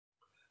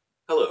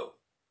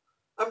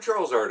I'm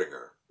Charles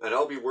Ardinger, and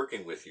I'll be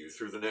working with you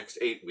through the next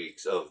 8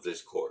 weeks of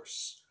this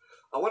course.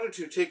 I wanted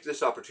to take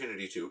this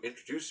opportunity to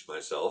introduce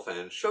myself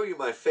and show you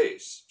my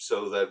face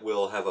so that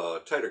we'll have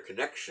a tighter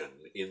connection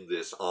in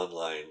this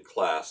online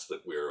class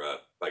that we're,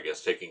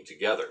 taking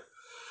together.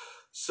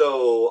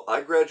 So,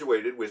 I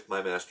graduated with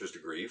my master's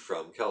degree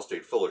from Cal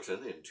State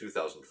Fullerton in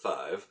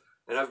 2005,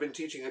 and I've been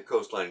teaching at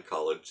Coastline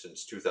College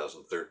since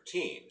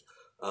 2013.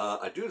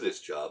 I do this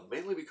job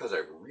mainly because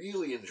I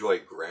really enjoy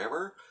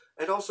grammar,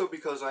 and also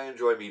because I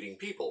enjoy meeting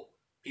people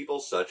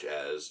such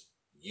as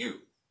you.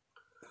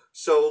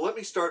 So let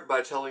me start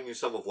by telling you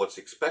some of what's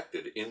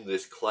expected in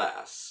this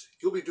class.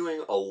 You'll be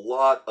doing a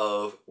lot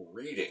of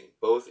reading,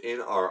 both in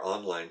our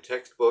online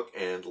textbook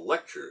and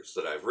lectures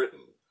that I've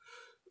written.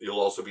 You'll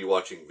also be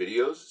watching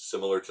videos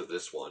similar to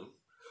this one.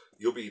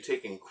 You'll be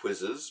taking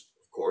quizzes,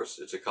 of course,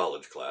 it's a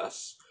college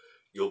class.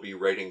 You'll be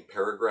writing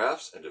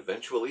paragraphs and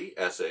eventually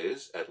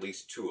essays, at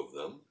least 2 of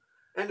them.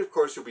 And of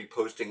course you'll be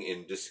posting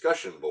in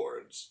discussion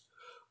boards.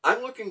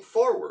 I'm looking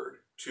forward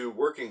to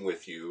working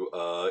with you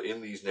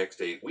in these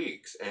next 8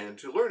 weeks and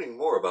to learning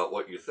more about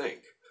what you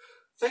think.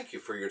 Thank you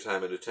for your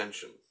time and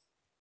attention.